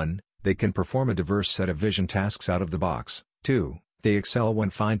 1. They can perform a diverse set of vision tasks out of the box. 2. They excel when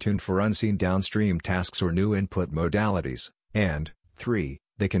fine-tuned for unseen downstream tasks or new input modalities. And 3.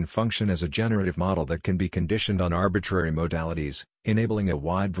 They can function as a generative model that can be conditioned on arbitrary modalities, enabling a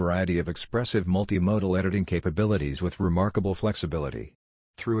wide variety of expressive multimodal editing capabilities with remarkable flexibility.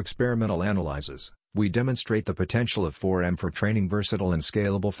 Through experimental analyses, we demonstrate the potential of 4M for training versatile and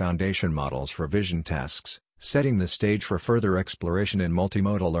scalable foundation models for vision tasks, setting the stage for further exploration in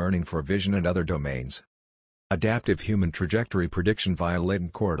multimodal learning for vision and other domains. Adaptive Human Trajectory Prediction via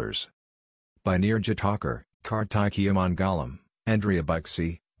Latent Corridors. By Neerja Thakur, Kartikeya Mangalam, Andrea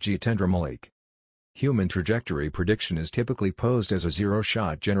Buxi, Jitendra Malik. Human trajectory prediction is typically posed as a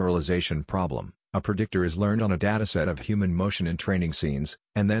zero-shot generalization problem. A predictor is learned on a dataset of human motion in training scenes,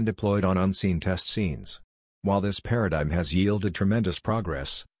 and then deployed on unseen test scenes. While this paradigm has yielded tremendous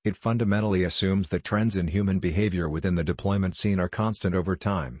progress, it fundamentally assumes that trends in human behavior within the deployment scene are constant over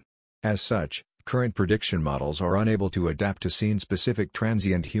time. As such, current prediction models are unable to adapt to scene-specific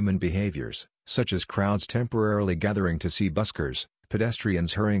transient human behaviors, such as crowds temporarily gathering to see buskers,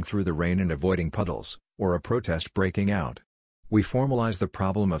 pedestrians hurrying through the rain and avoiding puddles, or a protest breaking out. We formalize the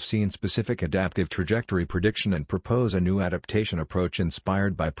problem of scene-specific adaptive trajectory prediction and propose a new adaptation approach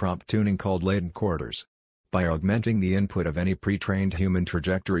inspired by prompt tuning called latent corridors. By augmenting the input of any pre-trained human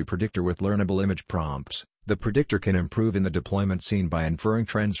trajectory predictor with learnable image prompts, the predictor can improve in the deployment scene by inferring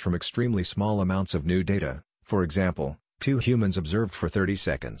trends from extremely small amounts of new data, for example, 2 humans observed for 30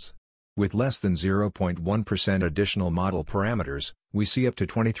 seconds. With less than 0.1% additional model parameters, we see up to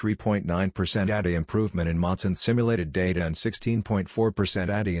 23.9% ADI improvement in Watson simulated data and 16.4%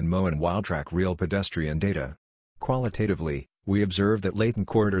 ADI in MO and WildTrack real pedestrian data. Qualitatively, we observe that latent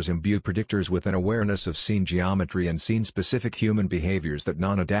corridors imbue predictors with an awareness of scene geometry and scene-specific human behaviors that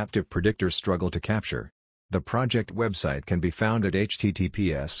non-adaptive predictors struggle to capture. The project website can be found at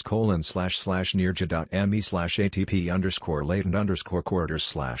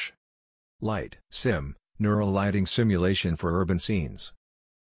https://nearja.me/atp_latent_corridors/. Light Sim, Neural Lighting Simulation for Urban Scenes.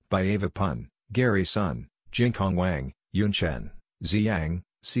 By Ava Pun, Gary Sun, Jinkong Wang, Yun Chen, Ziyang,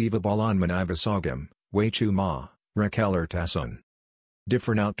 Siva Balanmaniva Sogam, Wei-Chu Ma, Raquel Urtasun.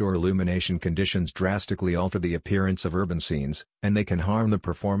 Different outdoor illumination conditions drastically alter the appearance of urban scenes, and they can harm the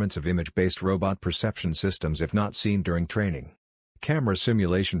performance of image-based robot perception systems if not seen during training. Camera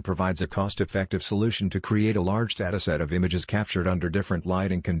simulation provides a cost-effective solution to create a large dataset of images captured under different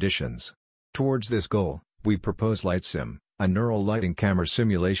lighting conditions. Towards this goal, we propose LightSim, a neural lighting camera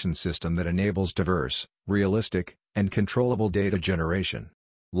simulation system that enables diverse, realistic, and controllable data generation.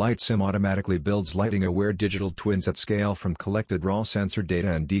 LightSim automatically builds lighting-aware digital twins at scale from collected raw sensor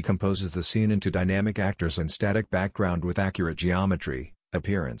data and decomposes the scene into dynamic actors and static background with accurate geometry,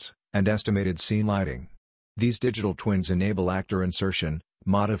 appearance, and estimated scene lighting. These digital twins enable actor insertion,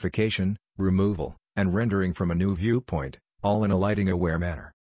 modification, removal, and rendering from a new viewpoint, all in a lighting-aware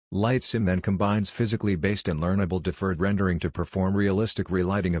manner. LightSim then combines physically based and learnable deferred rendering to perform realistic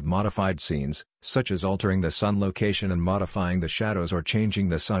relighting of modified scenes, such as altering the sun location and modifying the shadows or changing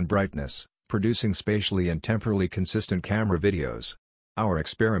the sun brightness, producing spatially and temporally consistent camera videos. Our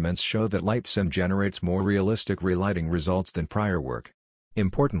experiments show that LightSim generates more realistic relighting results than prior work.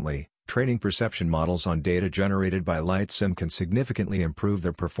 Importantly, training perception models on data generated by LightSim can significantly improve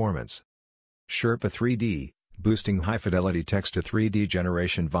their performance. Sherpa 3D, boosting high-fidelity text-to-3D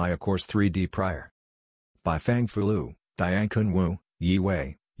generation via Course 3D Prior. By Fangfu Liu, Diankun Wu, Yi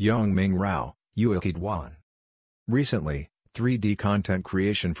Wei, Yongming Rao, Yueki Duan. Recently, 3D content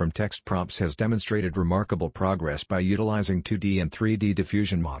creation from text prompts has demonstrated remarkable progress by utilizing 2D and 3D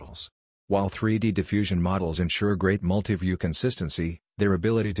diffusion models. While 3D diffusion models ensure great multi-view consistency, their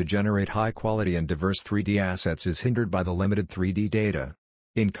ability to generate high-quality and diverse 3D assets is hindered by the limited 3D data.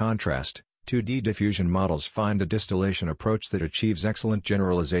 In contrast, 2D diffusion models find a distillation approach that achieves excellent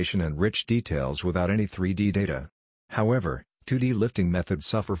generalization and rich details without any 3D data. However, 2D lifting methods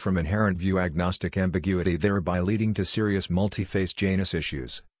suffer from inherent view-agnostic ambiguity, thereby leading to serious multi-phase Janus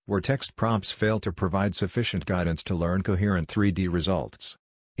issues, where text prompts fail to provide sufficient guidance to learn coherent 3D results.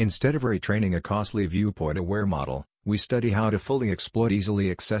 Instead of retraining a costly viewpoint-aware model, we study how to fully exploit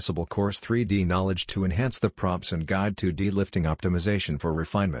easily accessible Course 3D knowledge to enhance the prompts and guide 2D lifting optimization for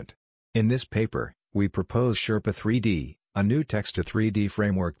refinement. In this paper, we propose Sherpa 3D, a new text-to-3D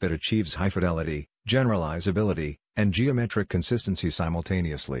framework that achieves high fidelity, generalizability, and geometric consistency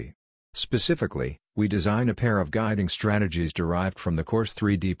simultaneously. Specifically, we design a pair of guiding strategies derived from the Course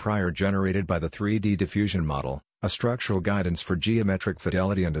 3D Prior generated by the 3D diffusion model, a structural guidance for geometric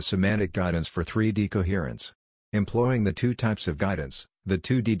fidelity and a semantic guidance for 3D coherence. Employing the two types of guidance, the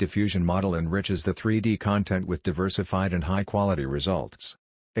 2D diffusion model enriches the 3D content with diversified and high-quality results.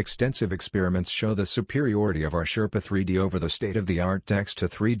 Extensive experiments show the superiority of our Sherpa 3D over the state-of-the-art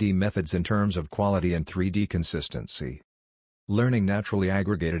text-to-3D methods in terms of quality and 3D consistency. Learning naturally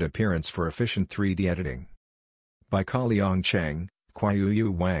aggregated appearance for efficient 3D editing. By Kaliang Cheng,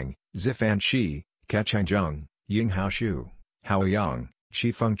 Kuiyu Wang, Zifan Shi, Kachang Zheng, Yinghao Xu, Hao Yang,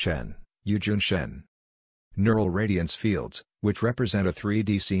 Qifeng Chen, Yujun Shen. Neural radiance fields, which represent a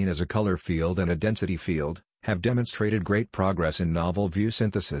 3D scene as a color field and a density field, have demonstrated great progress in novel view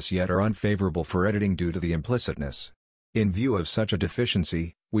synthesis yet are unfavorable for editing due to the implicitness. In view of such a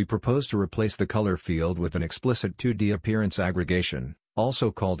deficiency, we propose to replace the color field with an explicit 2D appearance aggregation, also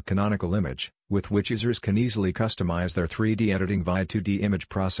called canonical image, with which users can easily customize their 3D editing via 2D image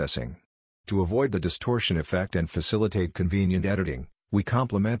processing. To avoid the distortion effect and facilitate convenient editing, we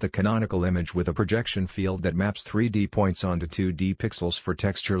complement the canonical image with a projection field that maps 3D points onto 2D pixels for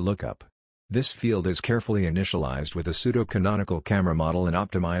texture lookup. This field is carefully initialized with a pseudo-canonical camera model and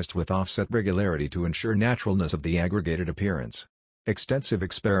optimized with offset regularity to ensure naturalness of the aggregated appearance. Extensive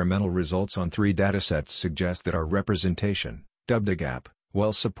experimental results on 3 datasets suggest that our representation, dubbed a gap,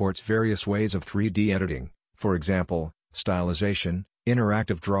 well supports various ways of 3D editing, for example, stylization,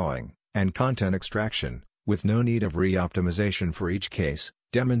 interactive drawing, and content extraction, with no need of re-optimization for each case,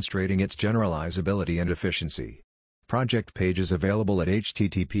 demonstrating its generalizability and efficiency. Project page is available at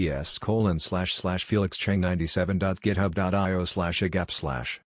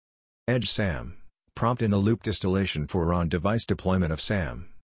https://felixcheng97.github.io/agap/. Edge SAM. Prompt-in-a-loop distillation for on-device deployment of SAM.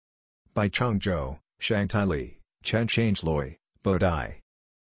 By Chung Zhou, Shangtai Li, Chen Changeloi, Bo Dai.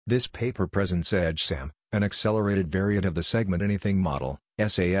 This paper presents Edge SAM, an accelerated variant of the Segment Anything model,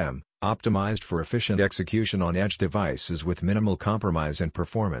 SAM, optimized for efficient execution on edge devices with minimal compromise in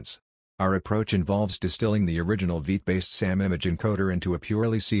performance. Our approach involves distilling the original Vite-based SAM image encoder into a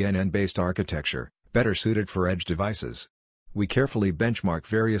purely CNN-based architecture, better suited for edge devices. We carefully benchmark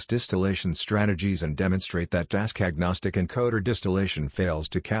various distillation strategies and demonstrate that task-agnostic encoder distillation fails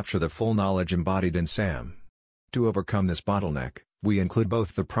to capture the full knowledge embodied in SAM. To overcome this bottleneck, we include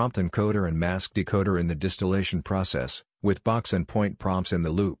both the prompt encoder and mask decoder in the distillation process, with box and point prompts in the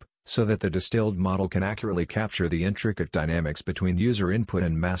loop, so that the distilled model can accurately capture the intricate dynamics between user input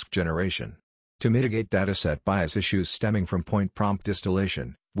and mask generation. To mitigate dataset bias issues stemming from point prompt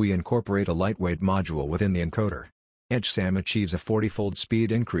distillation, we incorporate a lightweight module within the encoder. Edge SAM achieves a 40-fold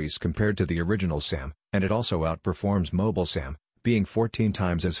speed increase compared to the original SAM, and it also outperforms mobile SAM, being 14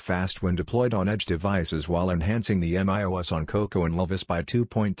 times as fast when deployed on edge devices while enhancing the MIOS on Coco and Lilvis by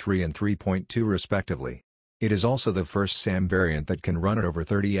 2.3 and 3.2 respectively. It is also the first SAM variant that can run at over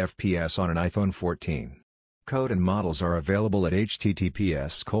 30 FPS on an iPhone 14. Code and models are available at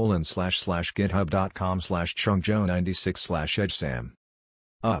https://github.com/chungzhou96/edgesam.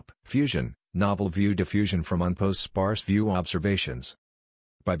 Fusion, Novel View Diffusion from Unposed Sparse View Observations.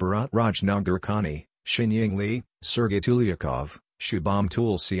 By Bharat Raj Nagarkani, Xinying Li, Sergey Tulyakov, Shubham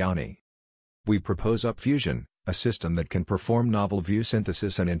Tulsiani. We propose Fusion, a system that can perform novel view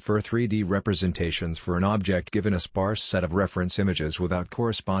synthesis and infer 3D representations for an object given a sparse set of reference images without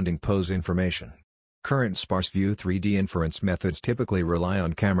corresponding pose information. Current sparse view 3D inference methods typically rely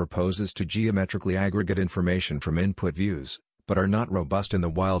on camera poses to geometrically aggregate information from input views, but are not robust in the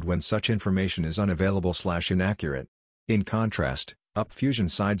wild when such information is unavailable/inaccurate. In contrast, Fusion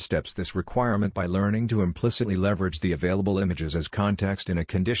sidesteps this requirement by learning to implicitly leverage the available images as context in a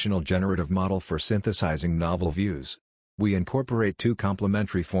conditional generative model for synthesizing novel views. We incorporate two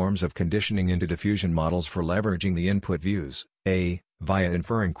complementary forms of conditioning into diffusion models for leveraging the input views, A, via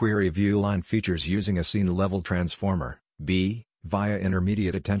inferring query view line features using a scene-level transformer, B, via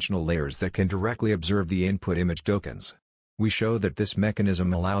intermediate attentional layers that can directly observe the input image tokens. We show that this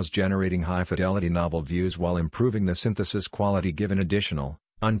mechanism allows generating high-fidelity novel views while improving the synthesis quality given additional,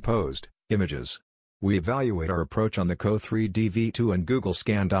 unposed, images. We evaluate our approach on the Co3D V2 and Google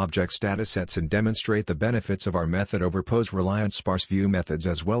Scanned Objects datasets and demonstrate the benefits of our method over pose-reliant sparse view methods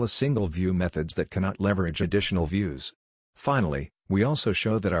as well as single-view methods that cannot leverage additional views. Finally, we also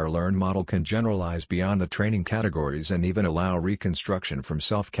show that our learned model can generalize beyond the training categories and even allow reconstruction from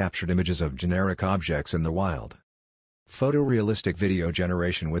self-captured images of generic objects in the wild. Photorealistic video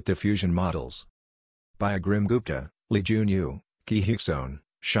generation with diffusion models. By Agrim Gupta, Li Junyu, Ki Hikson,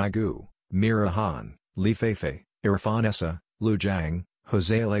 Shai Gu, Mira Han, Li Feifei, Irfan Essa, Lu Zhang,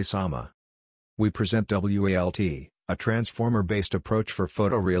 Jose Lezama. We present WALT, a transformer-based approach for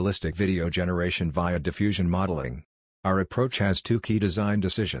photorealistic video generation via diffusion modeling. Our approach has two key design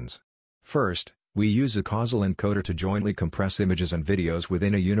decisions. First, we use a causal encoder to jointly compress images and videos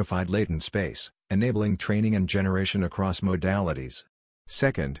within a unified latent space, enabling training and generation across modalities.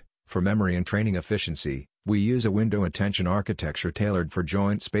 Second, for memory and training efficiency, we use a window attention architecture tailored for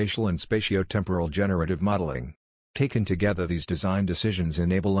joint spatial and spatiotemporal generative modeling. Taken together, these design decisions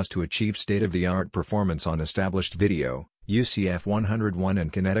enable us to achieve state-of-the-art performance on established video, UCF 101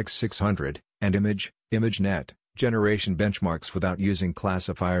 and Kinetics 600, and ImageNet, generation benchmarks without using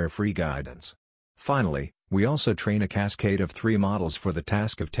classifier-free guidance. Finally, we also train a cascade of 3 models for the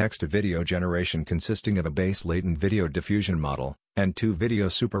task of text-to-video generation consisting of a base latent video diffusion model, and 2 video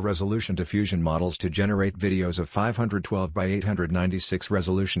super-resolution diffusion models to generate videos of 512 by 896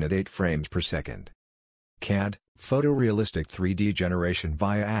 resolution at 8 frames per second. CAD, photorealistic 3D generation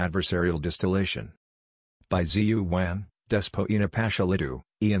via adversarial distillation. By Ziyu Wan, Despoina Pashalidu,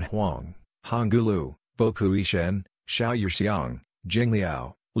 Ian Huang, Hanggu Lu, Boku Ishen, Xiao Yuxiang, Jing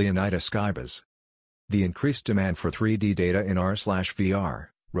Liao, Leonidas Skybas. The increased demand for 3D data in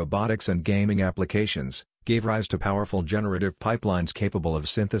R/VR, robotics and gaming applications, gave rise to powerful generative pipelines capable of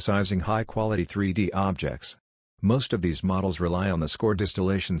synthesizing high-quality 3D objects. Most of these models rely on the score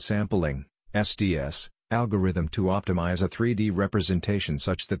distillation sampling, SDS, algorithm to optimize a 3D representation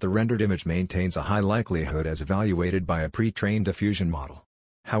such that the rendered image maintains a high likelihood as evaluated by a pre-trained diffusion model.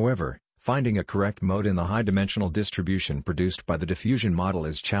 However, Finding a correct mode in the high-dimensional distribution produced by the diffusion model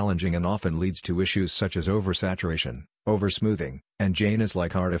is challenging and often leads to issues such as oversaturation, oversmoothing, and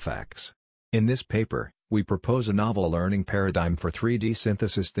Janus-like artifacts. In this paper, we propose a novel learning paradigm for 3D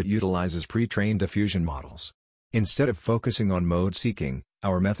synthesis that utilizes pre-trained diffusion models. Instead of focusing on mode seeking,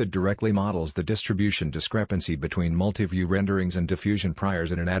 our method directly models the distribution discrepancy between multi-view renderings and diffusion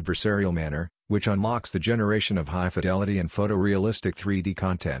priors in an adversarial manner, which unlocks the generation of high-fidelity and photorealistic 3D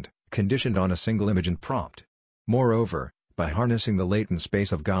content, conditioned on a single image and prompt. Moreover, by harnessing the latent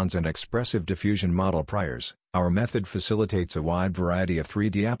space of GANs and expressive diffusion model priors, our method facilitates a wide variety of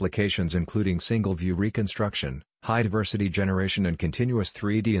 3D applications including single-view reconstruction, high-diversity generation and continuous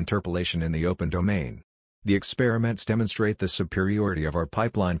 3D interpolation in the open domain. The experiments demonstrate the superiority of our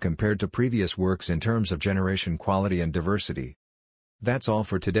pipeline compared to previous works in terms of generation quality and diversity. That's all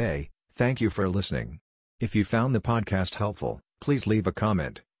for today. Thank you for listening. If you found the podcast helpful, please leave a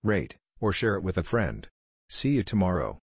comment, rate, or share it with a friend. See you tomorrow.